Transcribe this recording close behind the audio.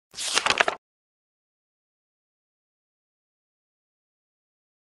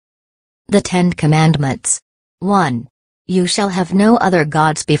The 10 Commandments. 1. You shall have no other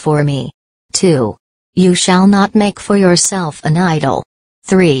gods before me. 2. You shall not make for yourself an idol.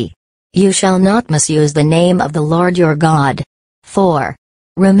 3. You shall not misuse the name of the Lord your God. 4.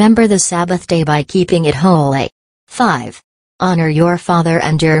 Remember the Sabbath day by keeping it holy. 5. Honor your father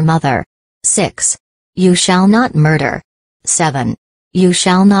and your mother. 6. You shall not murder. 7. You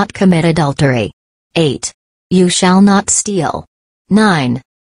shall not commit adultery. 8. You shall not steal. 9.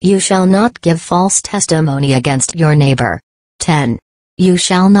 You shall not give false testimony against your neighbor. 10. You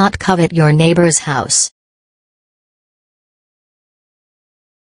shall not covet your neighbor's house.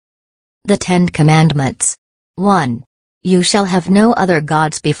 The 10 Commandments. 1. You shall have no other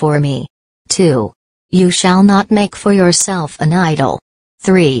gods before me. 2. You shall not make for yourself an idol.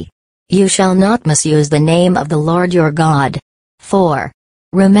 3. You shall not misuse the name of the Lord your God. 4.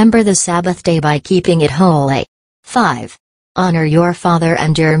 Remember the Sabbath day by keeping it holy. 5. Honor your father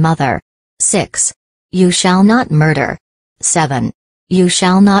and your mother. 6. You shall not murder. 7. You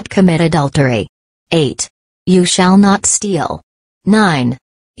shall not commit adultery. 8. You shall not steal. 9.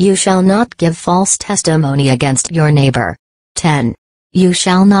 You shall not give false testimony against your neighbor. 10. You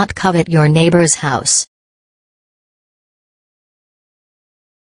shall not covet your neighbor's house.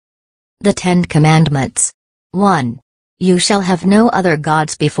 The 10 Commandments. 1. You shall have no other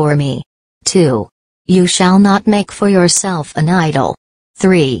gods before me. 2. You shall not make for yourself an idol.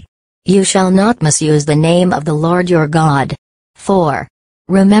 3. You shall not misuse the name of the Lord your God. 4.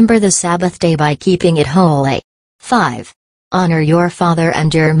 Remember the Sabbath day by keeping it holy. 5. Honor your father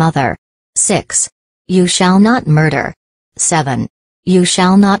and your mother. 6. You shall not murder. 7. You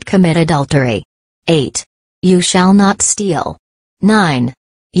shall not commit adultery. 8. You shall not steal. 9.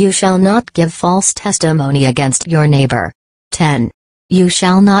 You shall not give false testimony against your neighbor. 10. You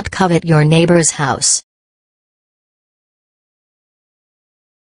shall not covet your neighbor's house.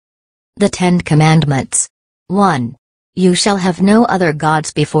 The 10 Commandments. 1. You shall have no other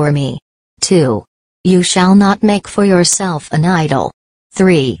gods before me. 2. You shall not make for yourself an idol.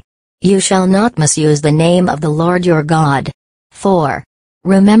 3. You shall not misuse the name of the Lord your God. 4.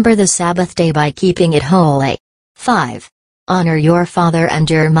 Remember the Sabbath day by keeping it holy. 5. Honor your father and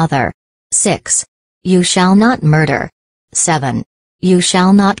your mother. 6. You shall not murder. 7. You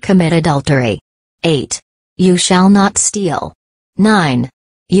shall not commit adultery. 8. You shall not steal. 9.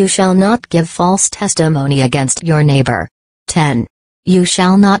 You shall not give false testimony against your neighbor. 10. You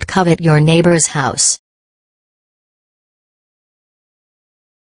shall not covet your neighbor's house.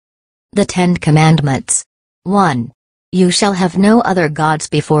 The 10 Commandments. 1. You shall have no other gods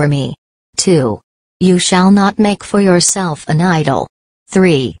before me. 2. You shall not make for yourself an idol.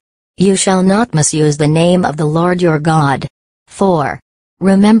 3. You shall not misuse the name of the Lord your God. 4.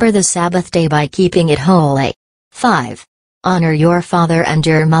 Remember the Sabbath day by keeping it holy. 5. Honor your father and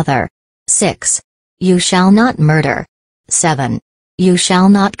your mother. 6. You shall not murder. 7. You shall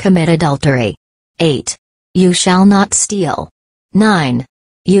not commit adultery. 8. You shall not steal. 9.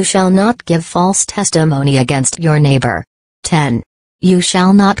 You shall not give false testimony against your neighbor. 10. You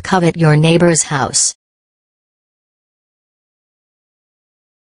shall not covet your neighbor's house.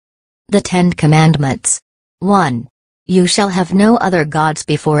 The 10 Commandments. 1. You shall have no other gods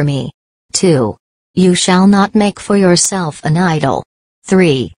before me. 2. You shall not make for yourself an idol.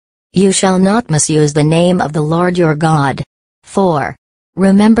 3. You shall not misuse the name of the Lord your God. 4.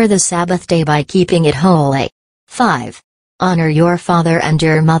 Remember the Sabbath day by keeping it holy. 5. Honor your father and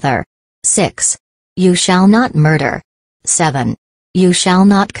your mother. 6. You shall not murder. 7. You shall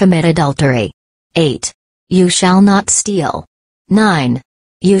not commit adultery. 8. You shall not steal. 9.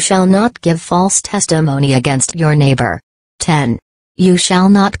 You shall not give false testimony against your neighbor. 10. You shall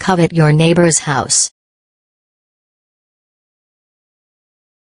not covet your neighbor's house.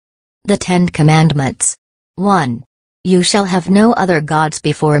 The 10 Commandments. 1. You shall have no other gods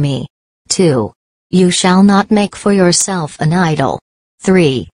before me. 2. You shall not make for yourself an idol.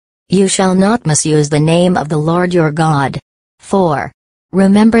 3. You shall not misuse the name of the Lord your God. 4.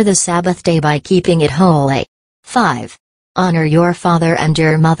 Remember the Sabbath day by keeping it holy. 5. Honor your father and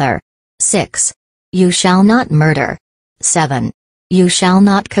your mother. 6. You shall not murder. 7. You shall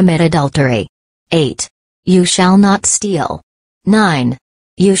not commit adultery. 8. You shall not steal. 9.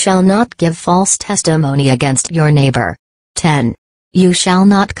 You shall not give false testimony against your neighbor. 10. You shall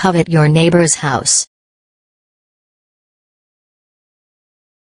not covet your neighbor's house.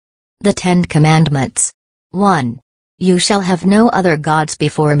 The 10 Commandments. 1. You shall have no other gods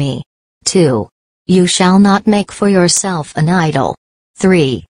before me. 2. You shall not make for yourself an idol.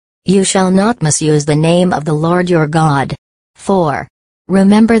 3. You shall not misuse the name of the Lord your God. 4.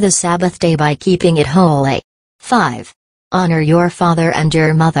 Remember the Sabbath day by keeping it holy. 5. Honor your father and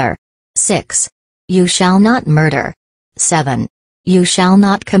your mother. 6. You shall not murder. 7. You shall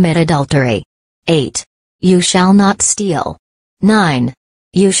not commit adultery. 8. You shall not steal. 9.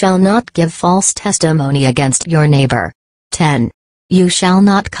 You shall not give false testimony against your neighbor. 10. You shall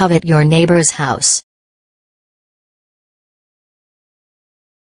not covet your neighbor's house.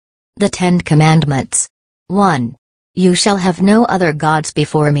 The 10 Commandments. 1. You shall have no other gods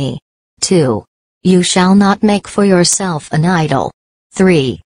before me. 2. You shall not make for yourself an idol.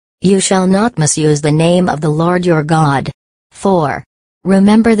 3. You shall not misuse the name of the Lord your God. 4.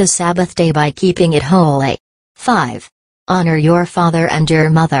 Remember the Sabbath day by keeping it holy. 5. Honor your father and your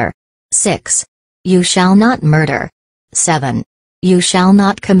mother. 6. You shall not murder. 7. You shall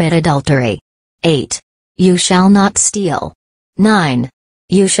not commit adultery. 8. You shall not steal. 9.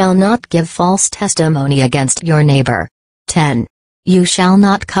 You shall not give false testimony against your neighbor. 10. You shall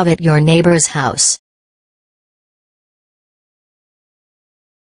not covet your neighbor's house.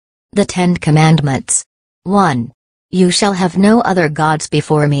 The 10 Commandments. 1. You shall have no other gods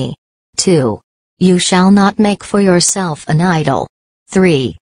before me. 2. You shall not make for yourself an idol.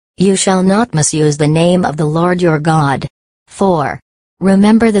 3. You shall not misuse the name of the Lord your God. 4.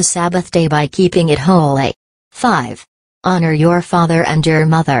 Remember the Sabbath day by keeping it holy. 5. Honor your father and your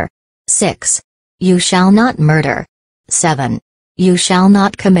mother. 6. You shall not murder. 7. You shall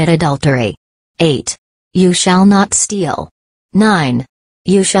not commit adultery. 8. You shall not steal. 9.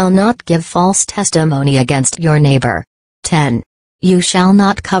 You shall not give false testimony against your neighbor. 10. You shall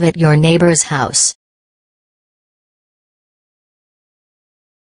not covet your neighbor's house.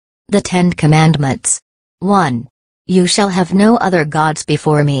 The 10 Commandments. 1. You shall have no other gods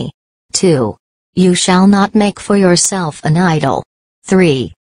before me. 2. You shall not make for yourself an idol.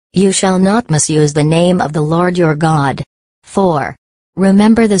 3. You shall not misuse the name of the Lord your God. 4.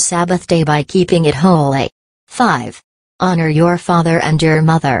 Remember the Sabbath day by keeping it holy. 5. Honor your father and your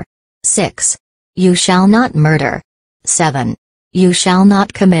mother. 6. You shall not murder. 7. You shall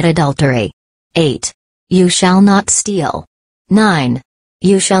not commit adultery. 8. You shall not steal. 9.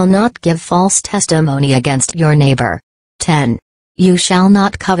 You shall not give false testimony against your neighbor. 10. You shall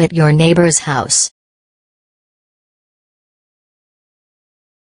not covet your neighbor's house.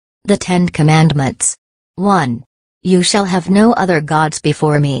 The 10 Commandments. 1. You shall have no other gods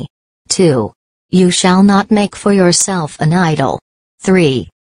before me. 2. You shall not make for yourself an idol. 3.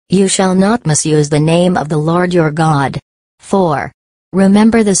 You shall not misuse the name of the Lord your God. 4.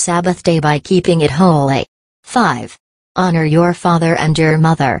 Remember the Sabbath day by keeping it holy. 5. Honor your father and your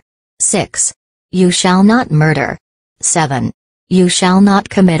mother. 6. You shall not murder. 7. You shall not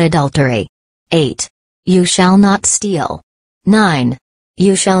commit adultery. 8. You shall not steal. 9.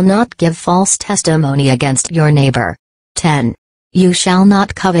 You shall not give false testimony against your neighbor. 10. You shall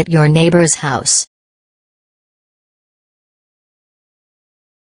not covet your neighbor's house.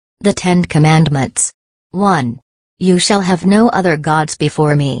 The 10 Commandments. 1. You shall have no other gods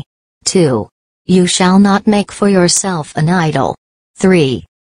before me. 2. You shall not make for yourself an idol. 3.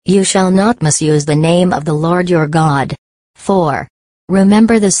 You shall not misuse the name of the Lord your God. 4.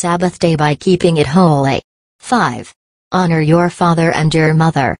 Remember the Sabbath day by keeping it holy. 5. Honor your father and your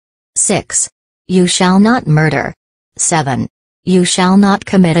mother. 6. You shall not murder. 7. You shall not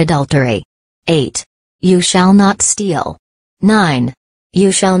commit adultery. 8. You shall not steal. 9.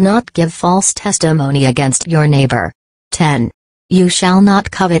 You shall not give false testimony against your neighbor. 10. You shall not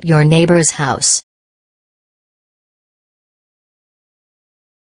covet your neighbor's house.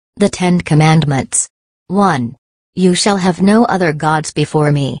 The 10 Commandments. 1. You shall have no other gods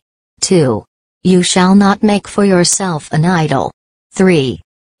before me. 2. You shall not make for yourself an idol. 3.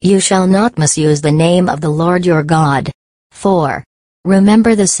 You shall not misuse the name of the Lord your God. 4.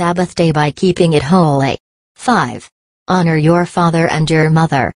 Remember the Sabbath day by keeping it holy. 5. Honor your father and your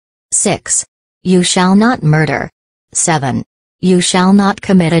mother. 6. You shall not murder. 7. You shall not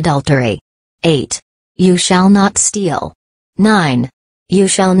commit adultery. 8. You shall not steal. 9. You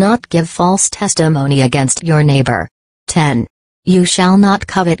shall not give false testimony against your neighbor. 10. You shall not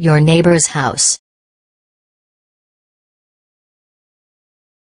covet your neighbor's house.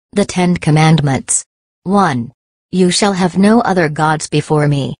 The 10 Commandments. 1. You shall have no other gods before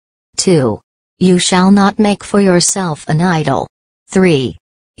me. 2. You shall not make for yourself an idol. 3.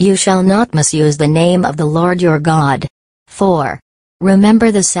 You shall not misuse the name of the Lord your God. 4.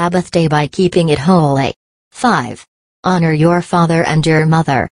 Remember the Sabbath day by keeping it holy. 5. Honor your father and your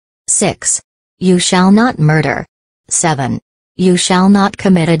mother. 6. You shall not murder. 7. You shall not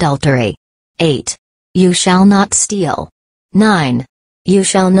commit adultery. 8. You shall not steal. 9. You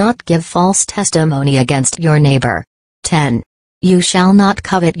shall not give false testimony against your neighbor. 10. You shall not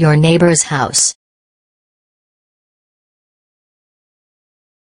covet your neighbor's house.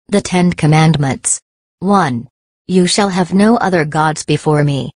 The 10 Commandments. 1. You shall have no other gods before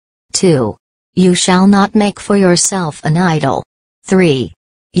me. 2. You shall not make for yourself an idol. 3.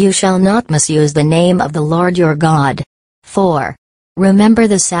 You shall not misuse the name of the Lord your God. 4. Remember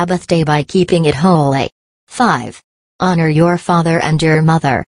the Sabbath day by keeping it holy. 5. Honor your father and your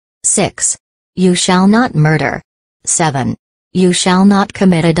mother. 6. You shall not murder. 7. You shall not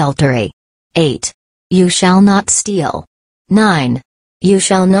commit adultery. 8. You shall not steal. 9. You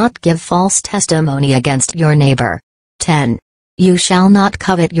shall not give false testimony against your neighbor. 10. You shall not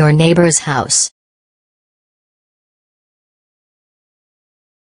covet your neighbor's house.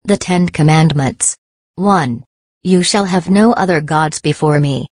 The 10 Commandments. 1. You shall have no other gods before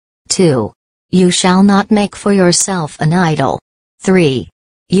me. 2. You shall not make for yourself an idol. 3.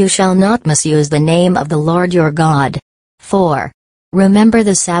 You shall not misuse the name of the Lord your God. 4. Remember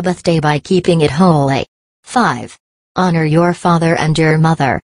the Sabbath day by keeping it holy. 5. Honor your father and your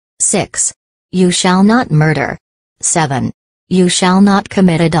mother. 6. You shall not murder. 7. You shall not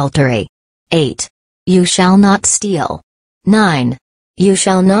commit adultery. 8. You shall not steal. 9. You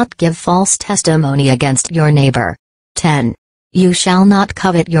shall not give false testimony against your neighbor. 10. You shall not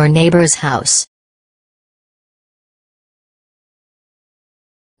covet your neighbor's house.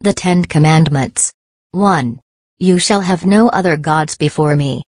 The 10 Commandments. 1. You shall have no other gods before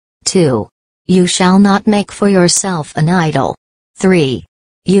me. 2. You shall not make for yourself an idol. 3.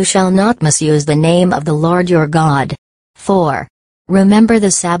 You shall not misuse the name of the Lord your God. 4. Remember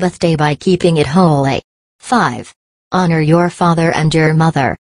the Sabbath day by keeping it holy. 5. Honor your father and your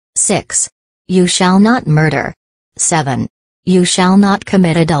mother. 6. You shall not murder. 7. You shall not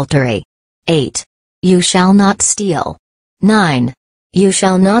commit adultery. 8. You shall not steal. 9. You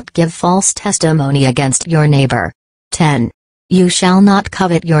shall not give false testimony against your neighbor. 10. You shall not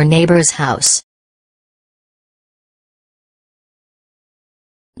covet your neighbor's house.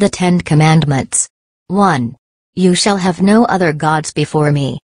 The 10 Commandments. 1. You shall have no other gods before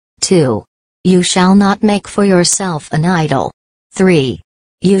me. 2. You shall not make for yourself an idol. 3.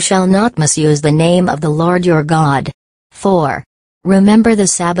 You shall not misuse the name of the Lord your God. 4. Remember the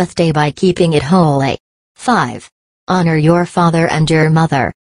Sabbath day by keeping it holy. 5. Honor your father and your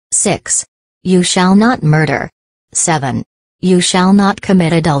mother. 6. You shall not murder. 7. You shall not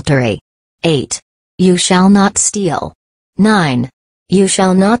commit adultery. 8. You shall not steal. 9. You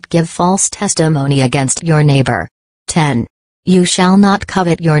shall not give false testimony against your neighbor. 10. You shall not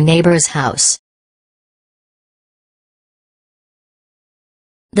covet your neighbor's house.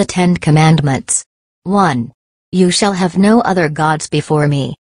 The 10 Commandments. 1. You shall have no other gods before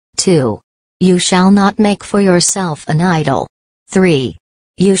me. 2. You shall not make for yourself an idol. 3.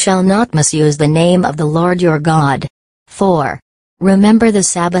 You shall not misuse the name of the Lord your God. 4. Remember the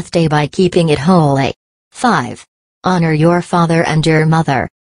Sabbath day by keeping it holy. 5. Honor your father and your mother.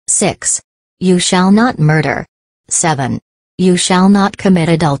 6. You shall not murder. 7. You shall not commit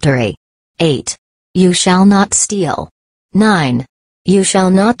adultery. 8. You shall not steal. 9. You shall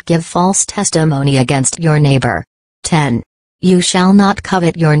not give false testimony against your neighbor. 10. You shall not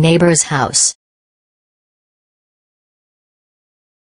covet your neighbor's house.